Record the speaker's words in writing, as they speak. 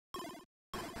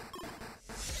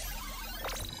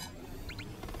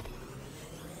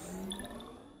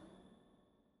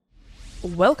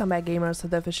Welcome back, gamers, to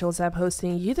the official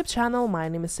ZAP-Hosting YouTube channel. My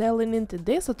name is Ellie, and in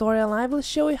today's tutorial I will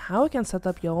show you how you can set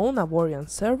up your own Avorion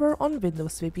server on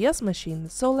Windows VPS machine,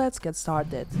 so let's get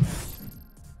started.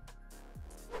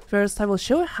 First, I will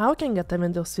show you how you can get a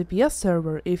Windows VPS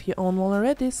server. If you own one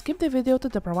already, skip the video to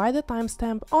the provided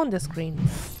timestamp on the screen.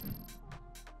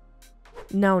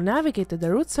 Now navigate to the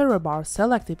root server bar,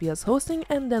 select VPS Hosting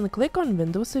and then click on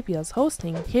Windows VPS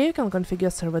Hosting. Here you can configure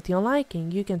a server to your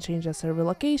liking. You can change the server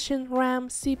location, RAM,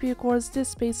 CPU cores,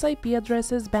 disk space, IP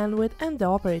addresses, bandwidth and the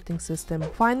operating system.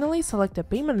 Finally, select a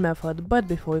payment method, but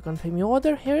before you confirm your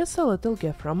order, here is a little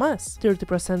gift from us.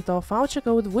 30% off voucher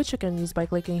code, which you can use by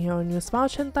clicking here on Use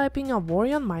Voucher and typing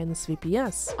Avorion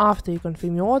 -VPS. After you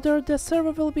confirm your order, the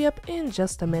server will be up in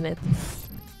just a minute.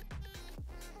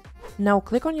 Now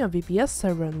click on your VPS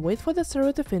server and wait for the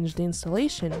server to finish the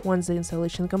installation. Once the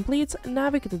installation completes,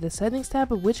 navigate to the settings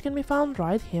tab, which can be found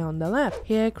right here on the left.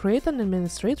 Here, create an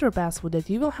administrator password that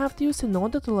you will have to use in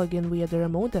order to log in via the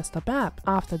remote desktop app.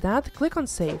 After that, click on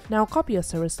Save. Now copy your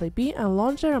server's IP and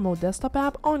launch the remote desktop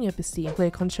app on your PC.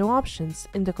 Click on Show Options.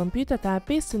 In the Computer tab,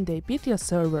 paste in the IP to your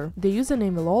server. The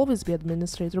username will always be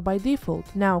administrator by default.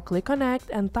 Now click on Act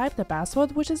and type the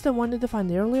password, which is the one you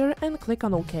defined earlier, and click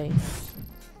on OK.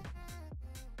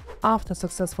 After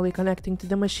successfully connecting to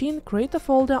the machine, create a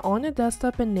folder on your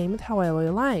desktop and name it however you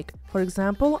like. For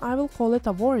example, I will call it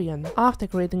Avorion. After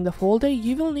creating the folder,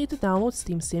 you will need to download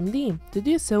SteamCMD. To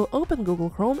do so, open Google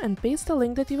Chrome and paste the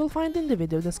link that you will find in the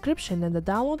video description, and the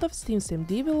download of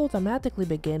SteamCMD will automatically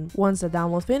begin. Once the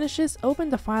download finishes, open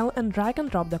the file and drag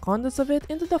and drop the contents of it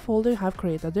into the folder you have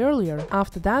created earlier.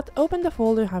 After that, open the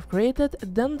folder you have created,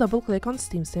 then double-click on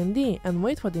SteamCMD and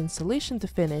wait for the installation to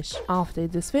finish. After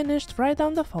it is finished, write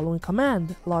down the following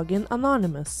command: login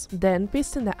anonymous. Then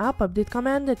paste in the app update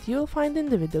command that you will find in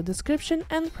the video description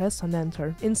and press on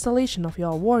enter. Installation of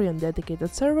your Avorion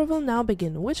dedicated server will now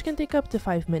begin, which can take up to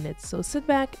 5 minutes, so sit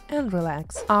back and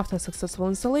relax. After successful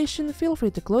installation, feel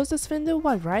free to close this window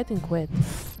by writing quit.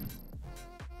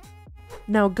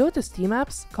 Now go to Steam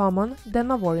Apps, Common, then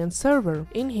Avorion Server.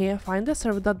 In here, find the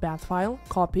server.bat file,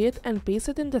 copy it and paste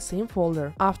it in the same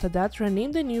folder. After that,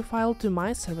 rename the new file to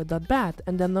myserver.bat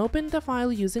and then open the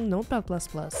file using Notepad++.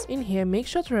 In here, make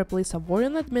sure to replace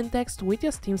Avorion admin text with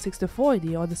your Steam64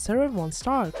 ID or the server won't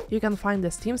start. You can find the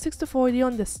Steam64 ID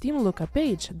on the Steam lookup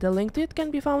page. The link to it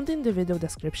can be found in the video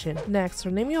description. Next,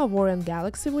 rename your Avorion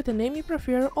Galaxy with a name you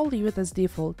prefer or leave it as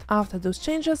default. After those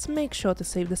changes, make sure to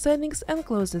save the settings and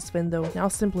close this window. Now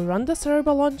simply run the server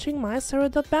by launching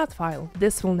myserver.bat file.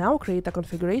 This will now create a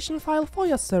configuration file for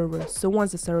your server, so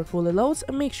once the server fully loads,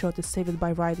 make sure to save it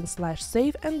by writing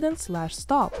 /save and then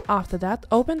 /stop. After that,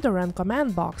 open the run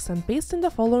command box and paste in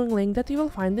the following link that you will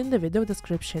find in the video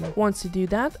description. Once you do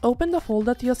that, open the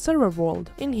folder to your server world.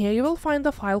 In here you will find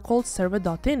a file called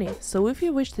server.ini, so if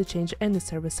you wish to change any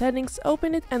server settings,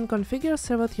 open it and configure your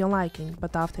server to your liking,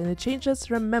 but after any changes,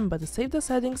 remember to save the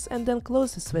settings and then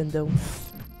close this window.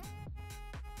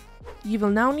 You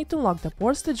will now need to log the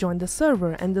ports to join the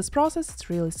server, and this process is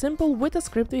really simple with the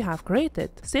script we have created.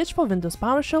 Search for Windows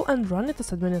PowerShell and run it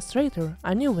as administrator.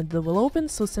 A new window will open,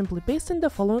 so simply paste in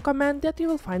the following command that you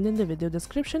will find in the video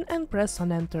description and press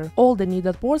on enter. All the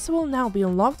needed ports will now be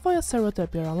unlocked for your server to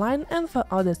appear online and for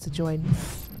others to join.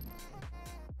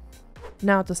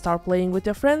 Now to start playing with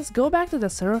your friends, go back to the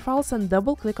server files and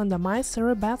double-click on the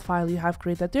myserver.bat file you have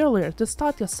created earlier to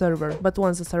start your server. But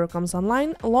once the server comes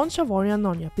online, launch Avorion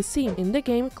on your PC. In the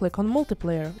game, click on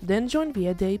Multiplayer, then join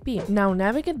via the IP. Now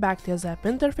navigate back to your ZAP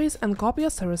interface and copy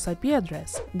your server's IP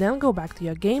address. Then go back to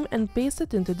your game and paste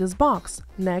it into this box.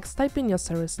 Next, type in your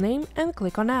server's name and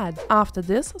click on Add. After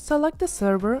this, select the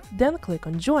server, then click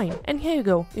on Join. And here you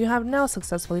go, you have now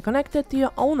successfully connected to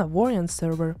your own Avorion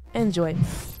server. Enjoy!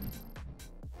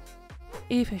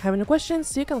 If you have any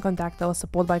questions, you can contact our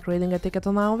support by creating a ticket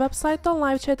on our website or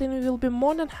live chat, and we will be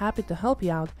more than happy to help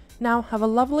you out. Now have a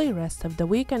lovely rest of the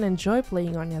week and enjoy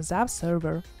playing on your ZAP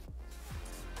server.